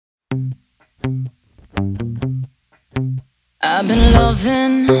I've been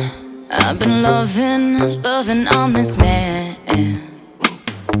loving on this man.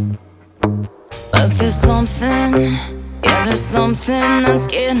 But there's something, yeah, there's something that's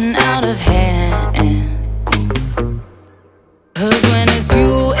getting out of hand. 'Cause when it's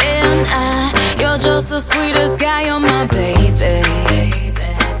you and I, you're just the sweetest guy, you're my baby.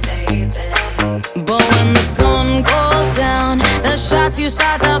 But when the sun goes down, the shots you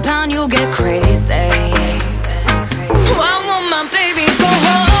start to pound, you get crazy. I want my baby go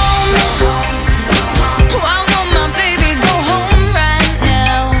home. I want my baby go home right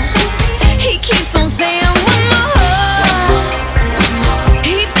now. He keeps on saying one more.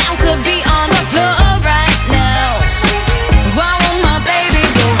 He bout to be on the floor right now. I want my baby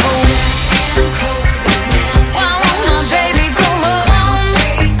go home. I want my baby go home.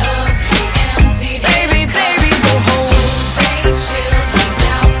 Baby, baby, go home.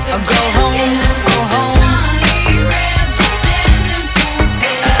 Go home, go home.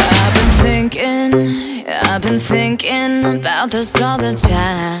 I've been thinking about this all the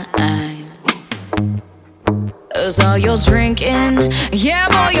time. 'Cause all your drinking, yeah,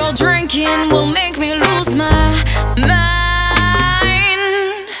 boy, your drinking will make me lose my mind.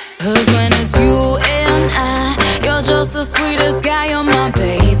 'Cause when it's you and I, you're just the sweetest guy, you're my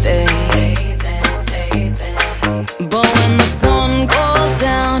baby. But when the sun goes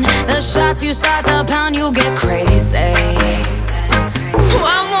down, the shots you start to pound, you get crazy.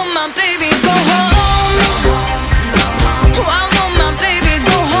 I want my baby go home. I want my baby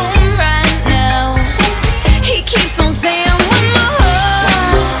go home right now. He keeps on saying one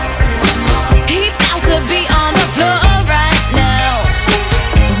more. He bout to be on the floor right now.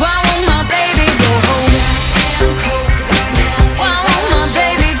 I want my baby go home. I want my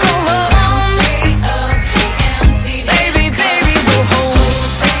baby go home. Baby, baby, go home.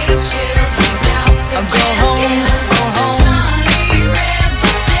 Go home, go home.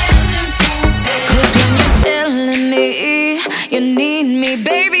 'Cause when you're telling me you need me,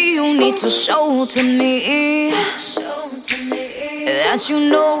 baby, you need to show to me that you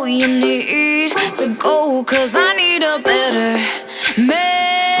know you need to go. 'Cause I need a better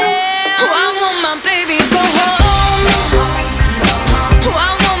man. I want my baby go home.